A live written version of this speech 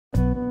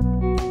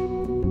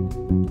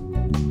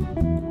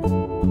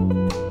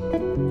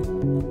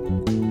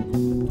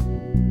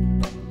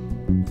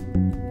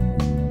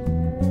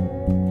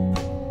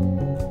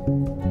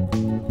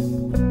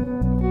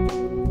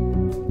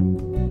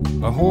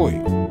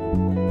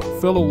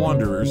Fellow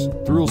wanderers,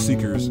 thrill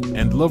seekers,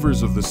 and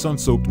lovers of the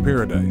sun-soaked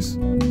paradise.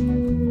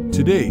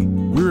 Today,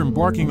 we're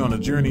embarking on a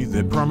journey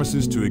that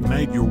promises to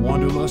ignite your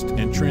wanderlust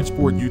and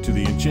transport you to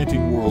the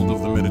enchanting world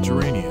of the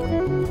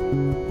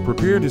Mediterranean.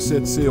 Prepare to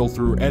set sail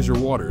through azure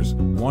waters,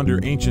 wander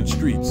ancient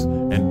streets,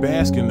 and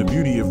bask in the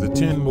beauty of the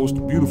 10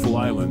 most beautiful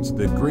islands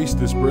that grace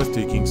this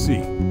breathtaking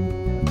sea.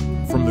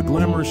 From the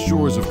glamorous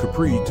shores of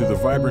Capri to the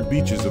vibrant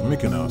beaches of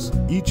Mykonos,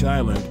 each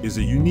island is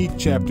a unique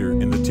chapter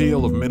in the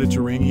tale of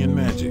Mediterranean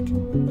magic.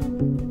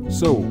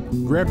 So,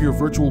 grab your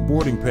virtual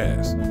boarding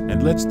pass,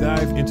 and let's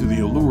dive into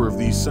the allure of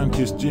these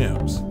sun-kissed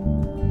gems.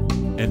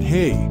 And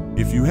hey,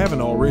 if you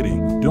haven't already,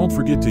 don't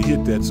forget to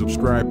hit that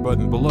subscribe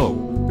button below,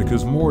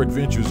 because more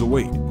adventures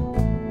await.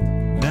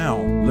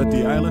 Now, let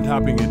the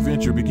island-hopping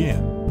adventure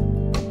begin.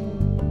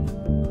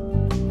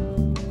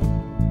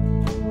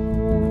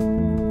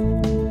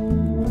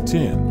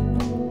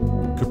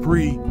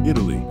 Capri,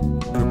 Italy.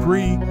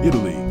 Capri,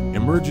 Italy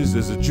emerges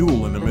as a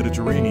jewel in the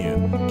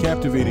Mediterranean,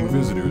 captivating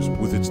visitors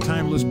with its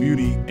timeless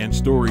beauty and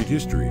storied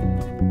history.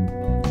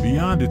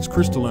 Beyond its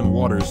crystalline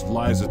waters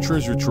lies a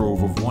treasure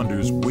trove of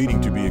wonders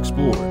waiting to be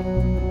explored.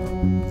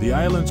 The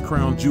island's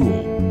crown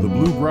jewel, the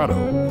Blue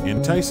Grotto,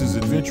 entices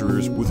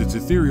adventurers with its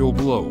ethereal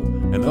glow,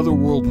 an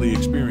otherworldly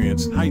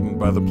experience heightened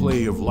by the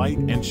play of light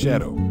and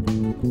shadow.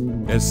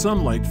 As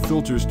sunlight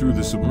filters through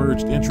the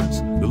submerged entrance,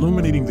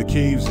 illuminating the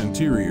cave's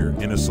interior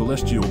in a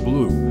celestial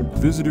blue,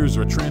 visitors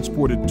are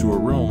transported to a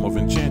realm of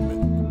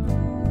enchantment.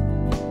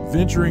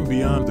 Venturing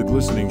beyond the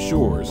glistening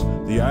shores,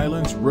 the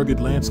island's rugged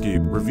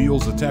landscape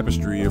reveals a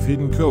tapestry of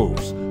hidden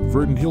coves,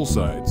 verdant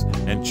hillsides,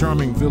 and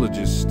charming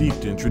villages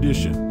steeped in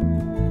tradition.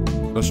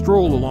 A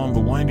stroll along the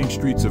winding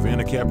streets of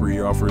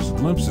Anacaprri offers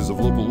glimpses of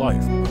local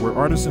life, where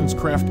artisans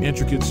craft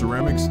intricate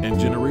ceramics and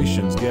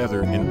generations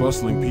gather in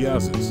bustling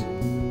piazzas.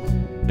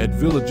 At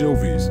Villa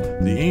Jovis,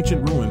 the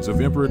ancient ruins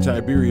of Emperor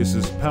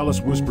Tiberius's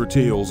palace whisper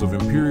tales of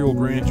imperial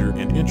grandeur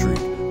and intrigue,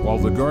 while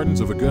the gardens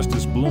of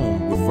Augustus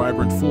bloom with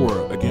vibrant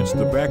flora against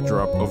the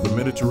backdrop of the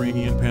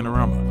Mediterranean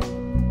panorama.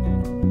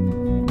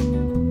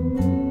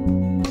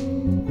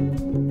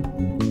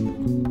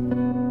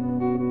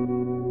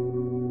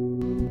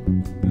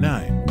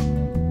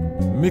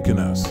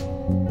 Mykonos,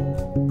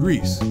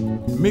 Greece.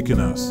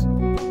 Mykonos,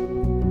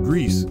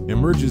 Greece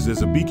emerges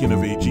as a beacon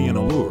of Aegean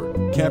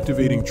allure,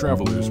 captivating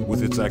travelers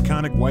with its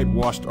iconic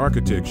whitewashed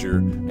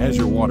architecture,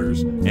 azure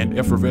waters, and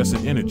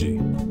effervescent energy.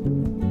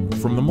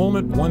 From the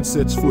moment one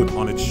sets foot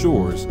on its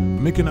shores,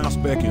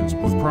 Mykonos beckons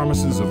with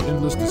promises of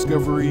endless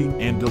discovery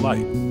and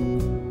delight.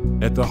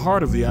 At the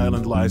heart of the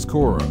island lies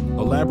Kora,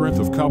 a labyrinth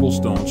of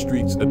cobblestone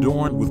streets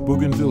adorned with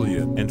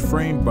bougainvillea and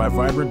framed by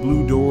vibrant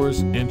blue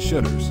doors and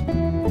shutters.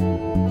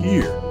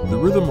 Here, the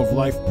rhythm of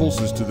life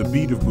pulses to the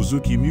beat of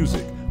bouzouki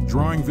music,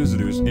 drawing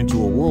visitors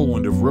into a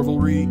whirlwind of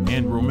revelry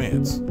and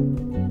romance.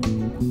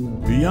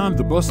 Beyond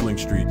the bustling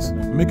streets,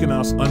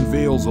 Mykonos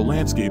unveils a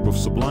landscape of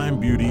sublime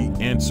beauty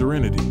and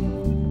serenity.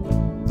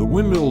 The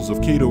windmills of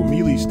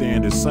𝒐𝒕𝒖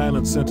stand as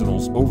silent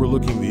sentinels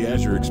overlooking the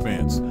azure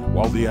expanse,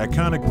 while the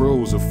iconic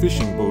rows of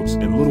fishing boats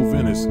in Little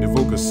Venice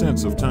evoke a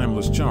sense of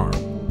timeless charm.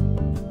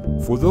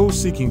 For those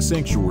seeking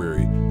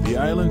sanctuary, the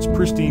island's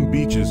pristine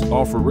beaches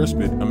offer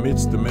respite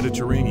amidst the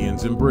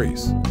Mediterranean's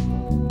embrace.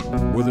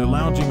 Whether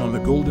lounging on the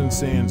golden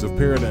sands of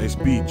Paradise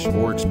Beach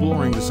or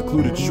exploring the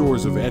secluded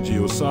shores of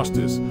Agios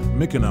Sostis,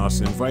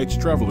 Mykonos invites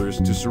travelers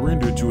to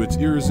surrender to its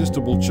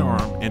irresistible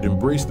charm and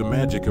embrace the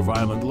magic of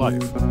island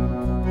life.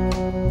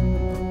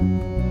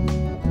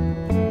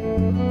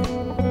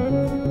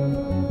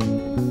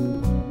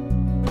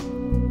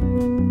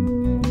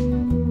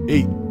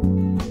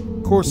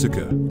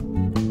 Corsica,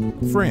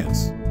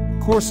 France.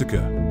 Corsica,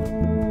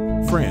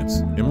 France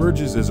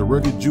emerges as a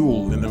rugged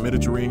jewel in the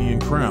Mediterranean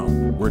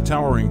crown, where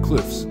towering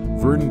cliffs,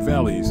 verdant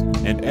valleys,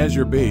 and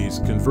azure bays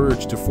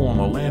converge to form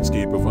a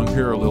landscape of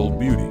unparalleled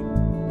beauty.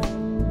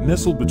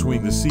 Nestled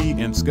between the sea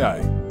and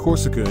sky,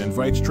 Corsica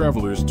invites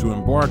travelers to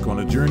embark on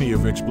a journey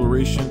of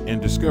exploration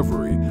and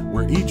discovery,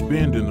 where each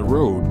bend in the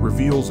road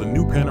reveals a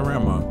new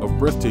panorama of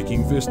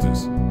breathtaking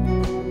vistas.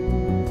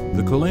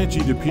 The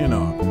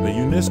𝒚𝒐𝒖𝒕𝒖, a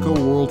UNESCO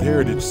World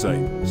Heritage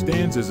Site,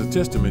 stands as a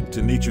testament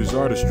to nature's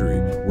artistry,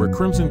 where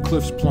crimson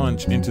cliffs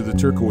plunge into the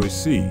turquoise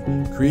sea,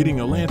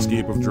 creating a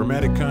landscape of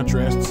dramatic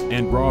contrasts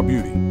and raw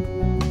beauty.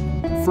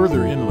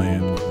 Further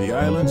inland, the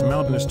island's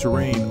mountainous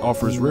terrain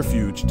offers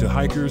refuge to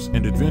hikers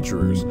and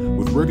adventurers,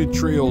 with rugged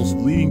trails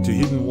leading to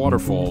hidden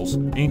waterfalls,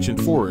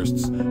 ancient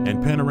forests,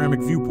 and panoramic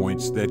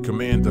viewpoints that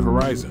command the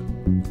horizon.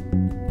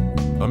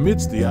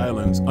 Amidst the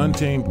island's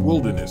untamed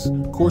wilderness,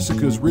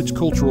 Corsica's rich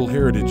cultural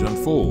heritage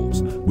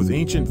unfolds, with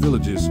ancient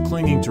villages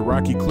clinging to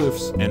rocky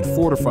cliffs and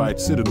fortified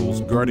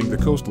citadels guarding the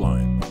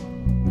coastline.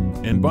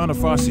 In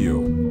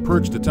Bonifacio,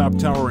 perched atop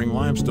towering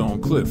limestone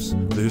cliffs,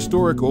 the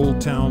historic old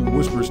town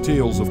whispers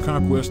tales of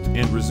conquest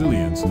and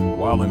resilience,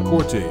 while in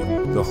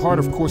Corte, the heart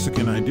of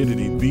Corsican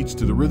identity beats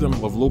to the rhythm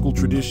of local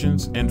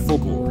traditions and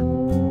folklore.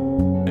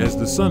 As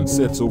the sun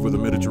sets over the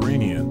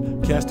Mediterranean,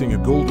 casting a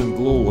golden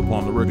glow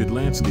upon the rugged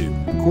landscape,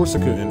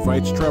 Corsica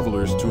invites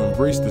travelers to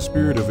embrace the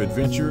spirit of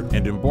adventure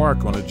and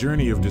embark on a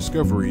journey of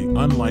discovery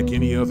unlike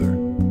any other.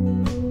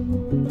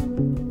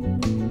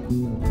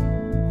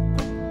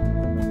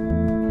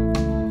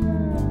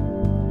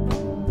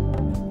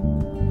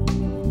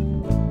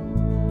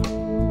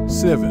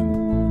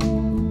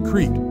 '7.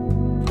 Crete.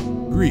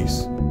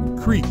 Greece.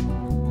 Crete,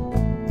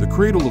 the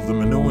cradle of the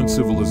Minoan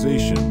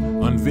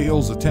civilization,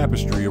 unveils a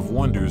tapestry of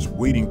wonders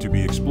waiting to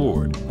be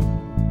explored.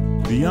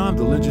 Beyond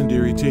the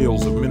legendary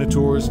tales of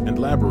minotaurs and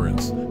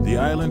labyrinths, the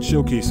island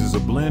showcases a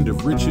blend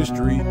of rich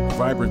history,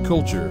 vibrant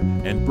culture,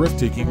 and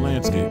breathtaking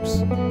landscapes.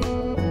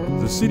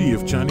 The city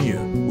of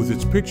𝒚𝒐𝒖𝒕𝒖, with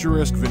its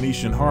picturesque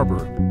Venetian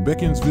harbor,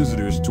 beckons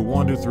visitors to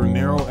wander through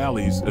narrow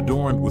alleys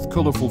adorned with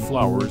colorful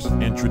flowers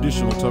and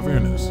traditional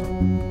tavernas.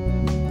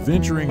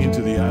 Venturing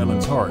into the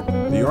island's heart,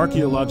 the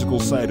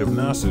archaeological site of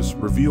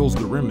𝒚𝒐𝒖𝒕𝒖 reveals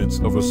the remnants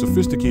of a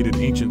sophisticated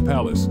ancient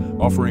palace,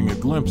 offering a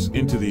glimpse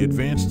into the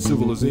advanced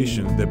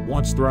civilization that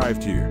once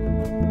thrived here.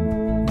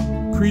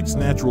 Crete's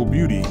natural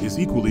beauty is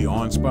equally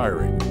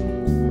awe-inspiring.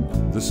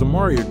 The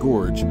𝒚𝒐𝒖𝒕𝒖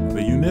Gorge,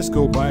 a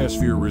UNESCO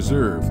Biosphere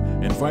Reserve,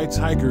 invites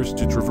hikers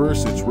to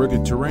traverse its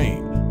rugged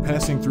terrain,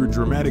 passing through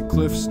dramatic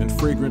cliffs and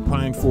fragrant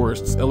pine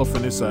forests.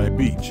 𝒙𝒙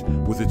Beach,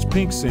 with its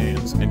pink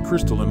sands and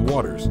crystalline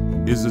waters,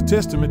 is a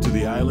testament to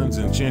the island's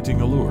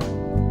enchanting allure.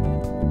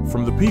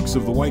 From the peaks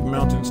of the White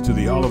Mountains to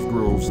the olive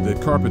groves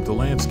that carpet the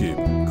landscape,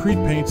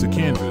 Crete paints a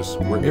canvas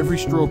where every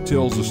stroke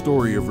tells a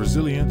story of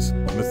resilience,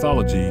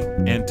 mythology,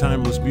 and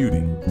timeless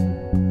beauty.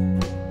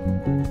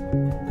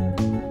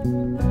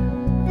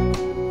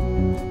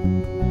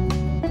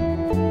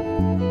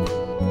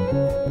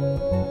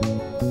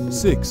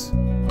 '6.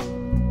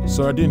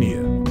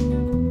 Sardinia.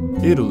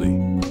 Italy.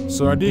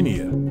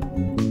 Sardinia,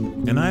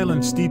 an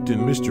island steeped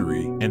in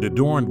mystery and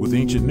adorned with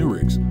ancient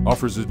nurics,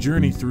 offers a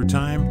journey through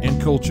time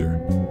and culture.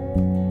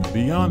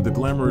 Beyond the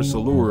glamorous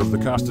allure of the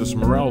Costa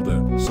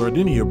Smeralda,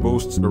 Sardinia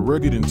boasts a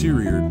rugged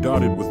interior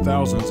dotted with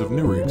thousands of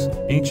nurics,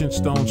 ancient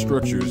stone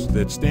structures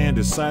that stand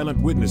as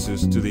silent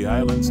witnesses to the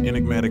island's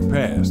enigmatic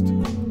past.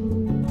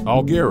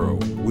 Alghero,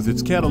 with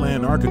its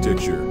Catalan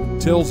architecture,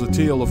 tells a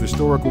tale of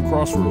historical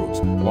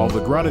crossroads, while the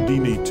Grotta di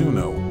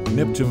Nettuno,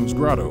 Neptune's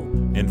grotto,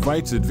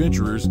 invites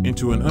adventurers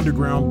into an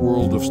underground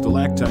world of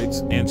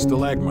stalactites and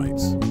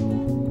stalagmites.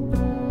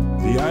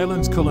 The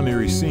island's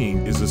culinary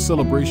scene is a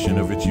celebration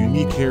of its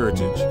unique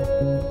heritage.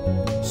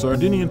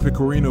 Sardinian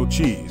pecorino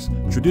cheese,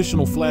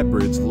 traditional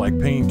flatbreads like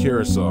pane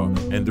carousel,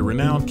 and the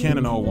renowned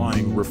Cannonau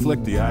wine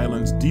reflect the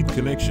island's deep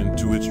connection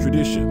to its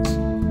traditions.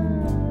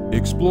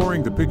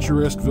 Exploring the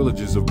picturesque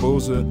villages of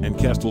Boza and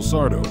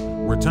Castelsardo,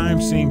 where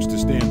time seems to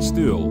stand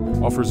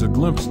still, offers a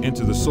glimpse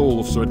into the soul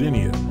of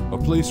Sardinia, a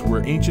place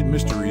where ancient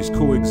mysteries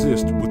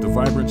coexist with the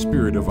vibrant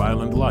spirit of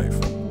island life.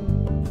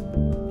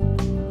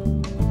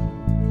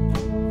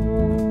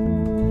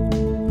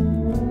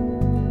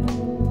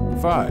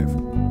 '5.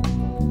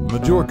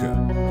 Majorca.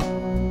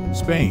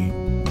 Spain.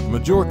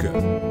 Majorca,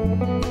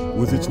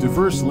 with its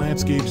diverse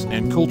landscapes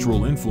and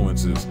cultural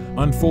influences,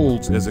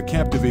 unfolds as a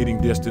captivating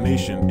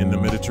destination in the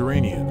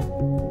Mediterranean.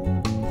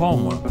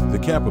 Palma, the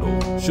capital,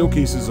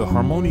 showcases a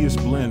harmonious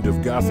blend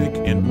of Gothic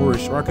and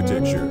Moorish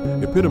architecture,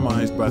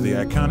 epitomized by the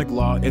iconic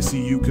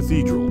𝒚𝒐𝒖𝒕𝒖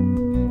Cathedral.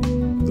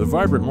 The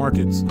vibrant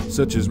markets,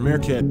 such as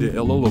Mercat de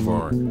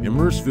𝒚𝒐𝒂𝒂,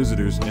 immerse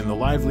visitors in the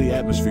lively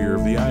atmosphere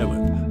of the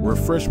island, where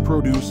fresh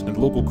produce and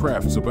local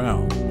crafts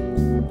abound.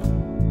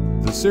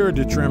 The Serra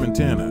de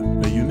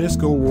Tramontana, a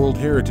UNESCO World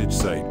Heritage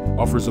Site,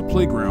 offers a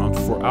playground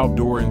for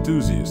outdoor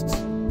enthusiasts.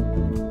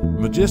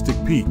 Majestic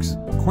peaks,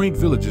 quaint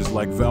villages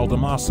like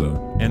Valdemassa,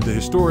 and the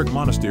historic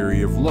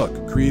monastery of Luck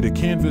create a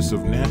canvas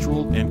of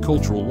natural and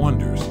cultural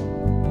wonders.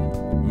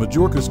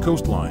 Majorca's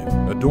coastline,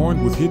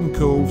 adorned with hidden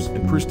coves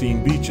and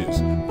pristine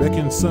beaches,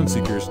 beckons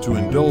sunseekers to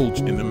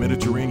indulge in the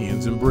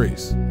Mediterranean's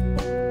embrace.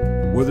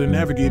 Whether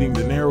navigating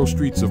the narrow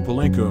streets of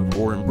Palenque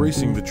or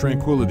embracing the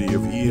tranquility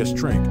of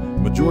𝒚𝒐𝒖𝒕𝒖,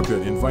 Majorca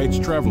invites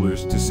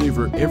travelers to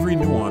savor every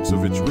nuance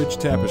of its rich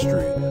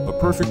tapestry, a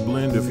perfect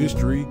blend of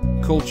history,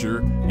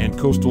 culture, and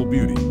coastal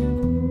beauty.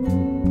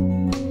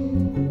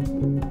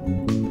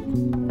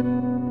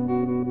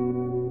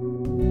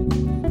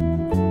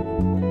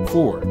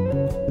 '4.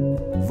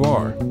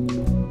 Hvar.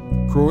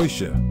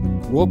 Croatia.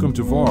 Welcome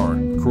to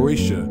Hvar,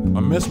 Croatia,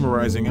 a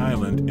mesmerizing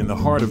island in the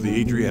heart of the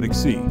Adriatic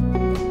Sea.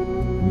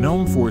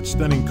 Known for its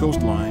stunning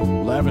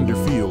coastline, lavender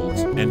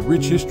fields, and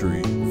rich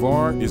history,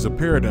 Hvar is a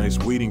paradise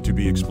waiting to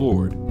be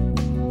explored.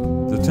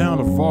 The town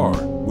of Hvar,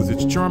 with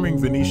its charming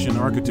Venetian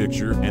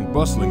architecture and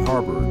bustling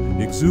harbor,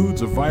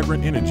 exudes a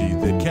vibrant energy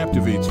that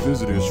captivates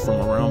visitors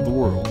from around the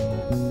world.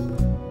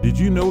 Did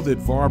you know that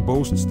Hvar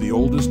boasts the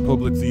oldest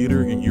public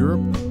theater in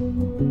Europe?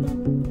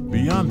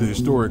 Beyond the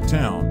historic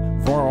town,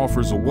 Hvar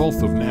offers a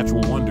wealth of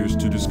natural wonders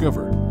to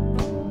discover.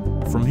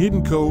 From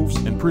hidden coves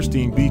and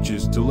pristine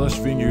beaches to lush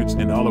vineyards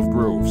and olive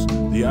groves,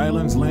 the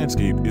island's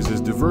landscape is as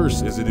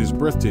diverse as it is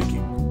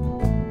breathtaking.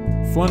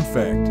 Fun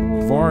fact,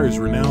 Hvar is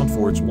renowned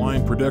for its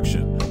wine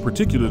production,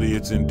 particularly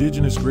its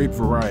indigenous grape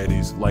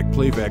varieties like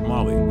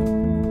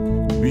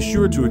𝒊𝒂𝒂. Be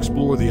sure to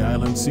explore the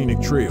island's scenic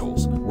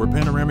trails, where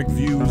panoramic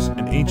views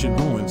and ancient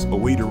ruins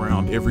await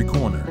around every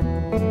corner.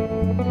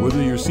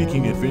 Whether you're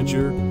seeking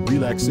adventure,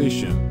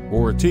 relaxation,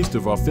 or a taste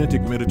of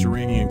authentic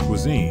Mediterranean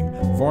cuisine,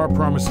 𝒂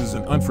promises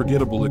an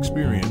unforgettable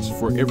experience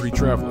for every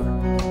traveler.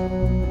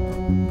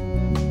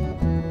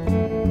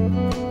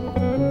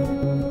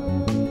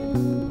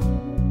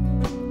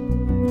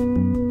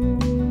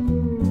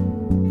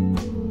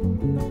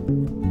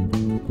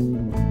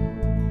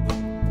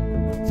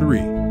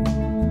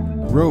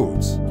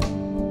 Rhodes,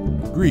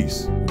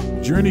 Greece.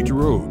 Journey to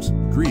Rhodes,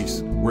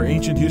 Greece, where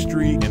ancient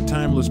history and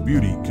timeless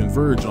beauty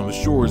converge on the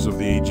shores of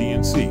the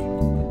Aegean Sea.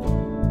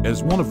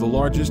 As one of the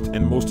largest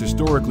and most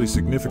historically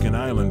significant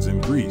islands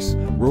in Greece,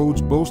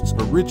 Rhodes boasts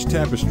a rich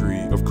tapestry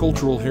of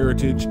cultural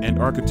heritage and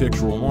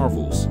architectural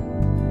marvels.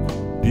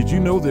 Did you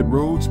know that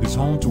Rhodes is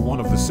home to one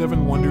of the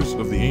 7 wonders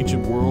of the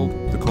ancient world,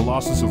 the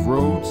Colossus of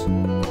Rhodes?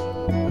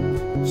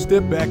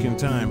 Step back in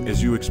time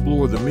as you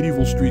explore the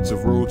medieval streets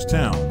of Rhodes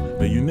Town,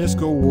 a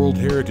UNESCO World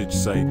Heritage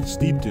Site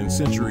steeped in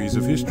centuries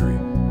of history.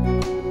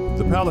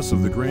 The Palace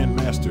of the Grand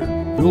Master,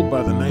 built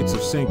by the Knights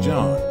of St.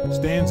 John,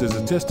 stands as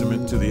a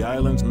testament to the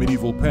island's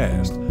medieval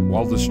past,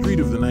 while the Street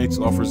of the Knights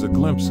offers a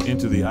glimpse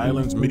into the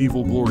island's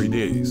medieval glory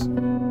days.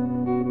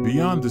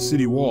 Beyond the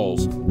city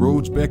walls,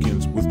 Rhodes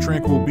beckons with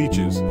tranquil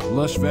beaches,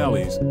 lush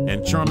valleys,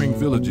 and charming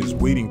villages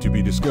waiting to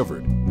be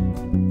discovered.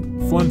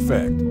 Fun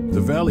fact, the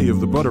Valley of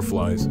the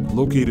Butterflies,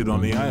 located on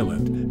the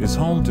island, is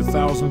home to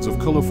thousands of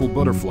colorful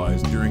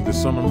butterflies during the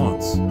summer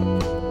months.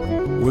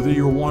 Whether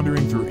you're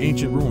wandering through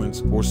ancient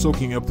ruins or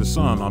soaking up the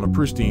sun on a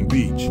pristine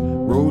beach,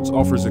 Rhodes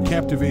offers a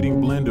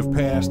captivating blend of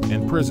past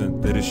and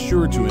present that is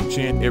sure to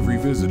enchant every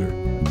visitor.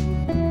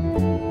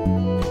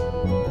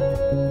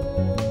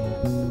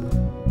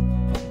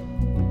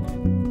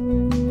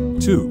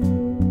 Two,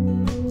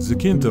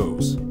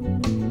 Zakynthos,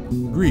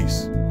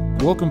 Greece.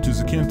 Welcome to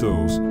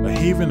Zakynthos, a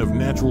haven of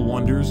natural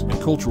wonders and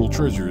cultural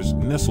treasures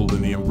nestled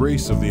in the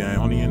embrace of the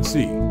Ionian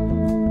Sea.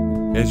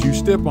 As you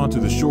step onto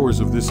the shores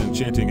of this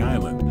enchanting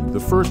island, the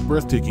first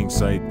breathtaking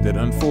sight that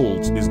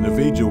unfolds is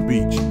𝒉𝒍𝒔𝒂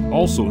Beach,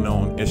 also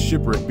known as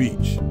Shipwreck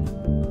Beach.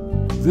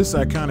 This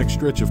iconic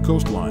stretch of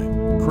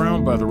coastline,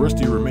 crowned by the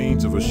rusty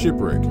remains of a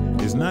shipwreck,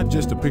 is not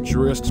just a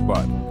picturesque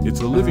spot, it's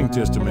a living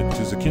testament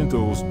to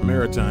Zakynthos'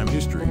 maritime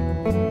history.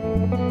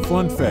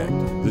 Fun fact,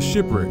 the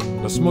shipwreck,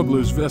 a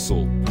smuggler's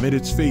vessel, met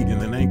its fate in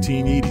the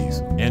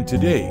 1980s, and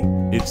today,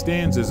 it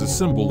stands as a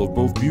symbol of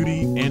both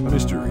beauty and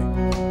mystery.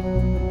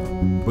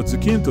 But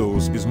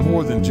Zakynthos is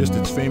more than just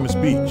its famous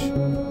beach.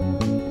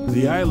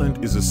 The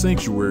island is a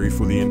sanctuary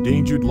for the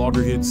endangered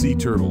loggerhead sea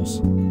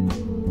turtles.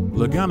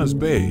 Lagana's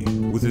Bay,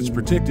 with its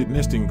protected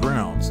nesting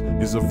grounds,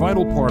 is a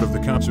vital part of the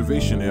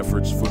conservation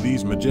efforts for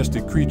these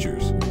majestic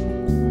creatures.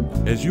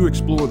 As you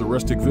explore the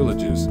rustic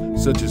villages,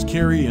 such as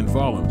Carrie and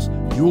Valens,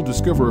 you'll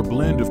discover a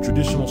blend of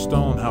traditional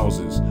stone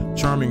houses,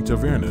 charming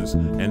tavernas,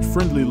 and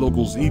friendly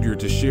locals eager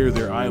to share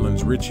their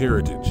island's rich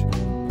heritage.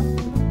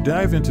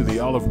 Dive into the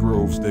olive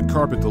groves that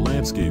carpet the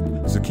landscape.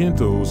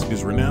 Zakynthos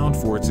is renowned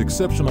for its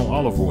exceptional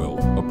olive oil,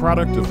 a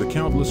product of the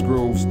countless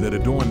groves that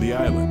adorn the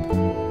island.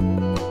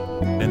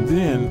 And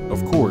then,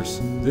 of course,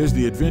 there's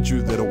the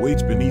adventure that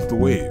awaits beneath the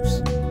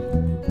waves.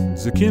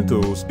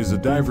 Zakynthos is a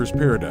diver's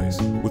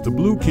paradise, with the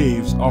blue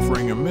caves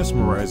offering a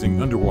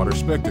mesmerizing underwater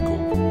spectacle.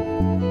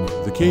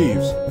 The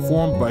caves,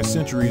 formed by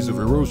centuries of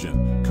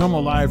erosion, come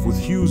alive with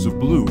hues of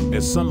blue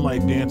as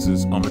sunlight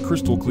dances on the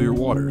crystal-clear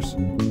waters.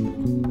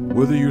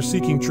 Whether you're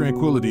seeking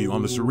tranquility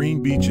on the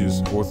serene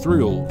beaches or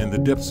thrill in the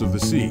depths of the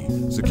sea,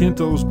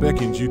 Zakynthos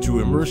beckons you to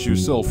immerse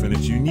yourself in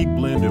its unique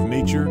blend of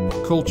nature,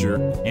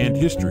 culture, and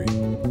history.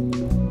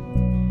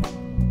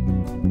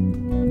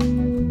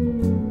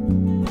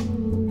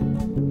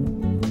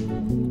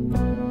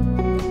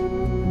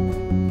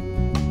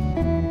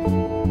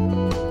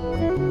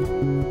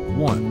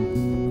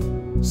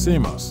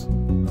 Samos,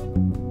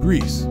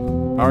 Greece.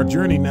 Our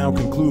journey now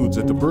concludes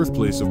at the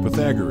birthplace of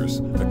Pythagoras,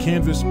 a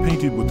canvas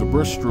painted with the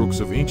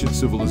brushstrokes of ancient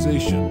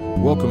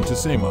civilization. Welcome to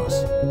Samos.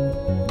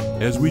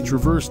 As we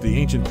traverse the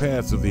ancient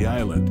paths of the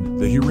island,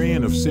 the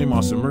Hieron of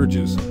Samos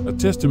emerges, a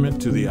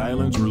testament to the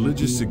island's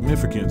religious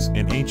significance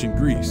in ancient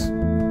Greece.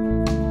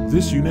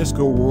 This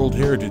UNESCO World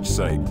Heritage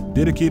Site,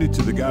 dedicated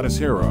to the goddess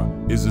Hera,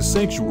 is a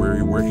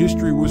sanctuary where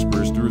history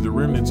whispers through the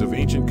remnants of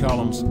ancient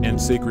columns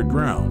and sacred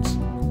grounds.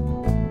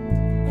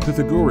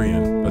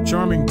 Pythagorean, a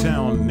charming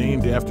town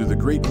named after the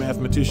great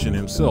mathematician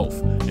himself,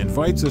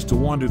 invites us to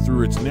wander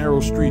through its narrow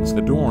streets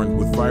adorned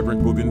with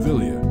vibrant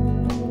bougainvillea.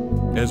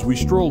 As we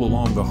stroll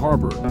along the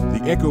harbor,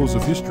 the echoes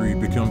of history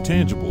become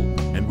tangible,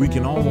 and we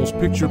can almost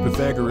picture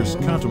Pythagoras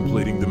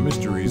contemplating the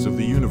mysteries of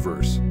the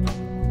universe.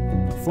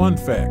 Fun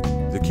fact,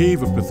 the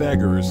Cave of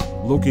Pythagoras,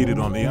 located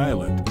on the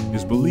island,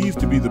 is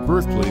believed to be the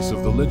birthplace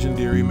of the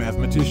legendary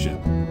mathematician.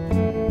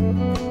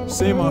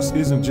 Samos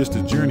isn't just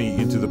a journey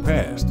into the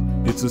past,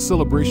 it's a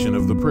celebration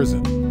of the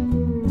present.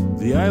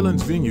 The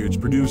island's vineyards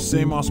produce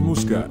Samos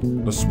Muscat,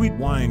 a sweet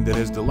wine that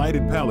has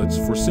delighted palates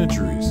for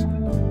centuries.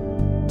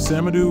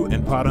 Țămădu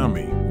and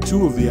Parami,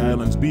 Two of the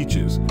island's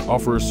beaches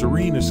offer a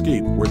serene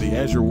escape where the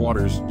azure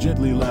waters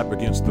gently lap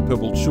against the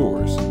pebbled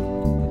shores.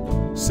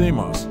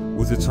 𝒚𝒐𝒖𝒕𝒖,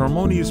 with its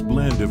harmonious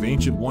blend of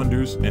ancient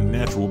wonders and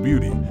natural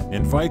beauty,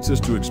 invites us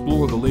to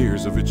explore the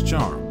layers of its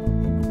charm.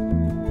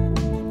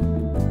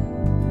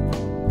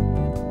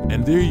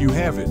 And there you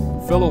have it,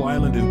 fellow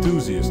island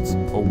enthusiasts,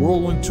 a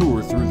whirlwind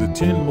tour through the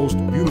 10 most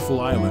beautiful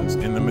islands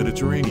in the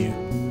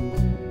Mediterranean.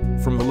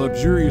 From the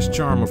luxurious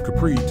charm of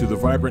Capri to the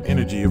vibrant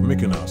energy of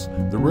Mykonos,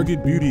 the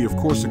rugged beauty of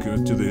Corsica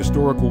to the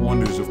historical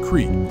wonders of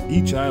Crete,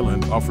 each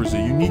island offers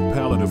a unique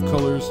palette of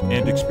colors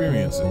and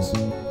experiences.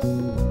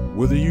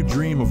 Whether you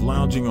dream of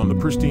lounging on the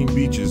pristine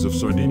beaches of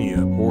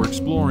Sardinia or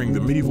exploring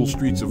the medieval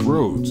streets of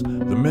Rhodes,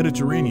 the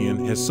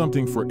Mediterranean has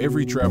something for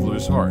every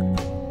traveler's heart.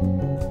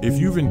 If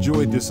you've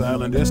enjoyed this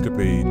island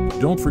escapade,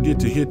 don't forget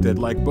to hit that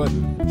like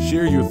button,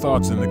 share your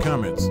thoughts in the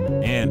comments,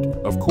 and,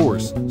 of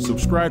course,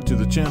 subscribe to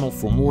the channel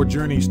for more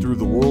journeys through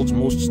the world's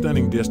most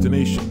stunning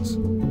destinations.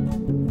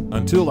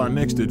 Until our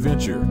next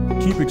adventure,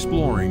 keep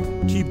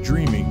exploring, keep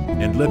dreaming,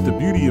 and let the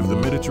beauty of the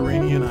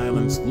Mediterranean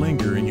islands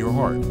linger in your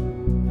heart.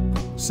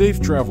 Safe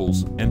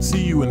travels, and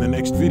see you in the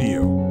next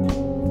video.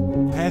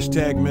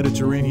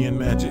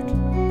 #MediterraneanMagic.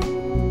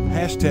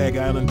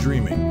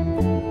 #IslandDreaming.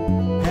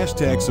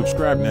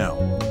 #subscribe now.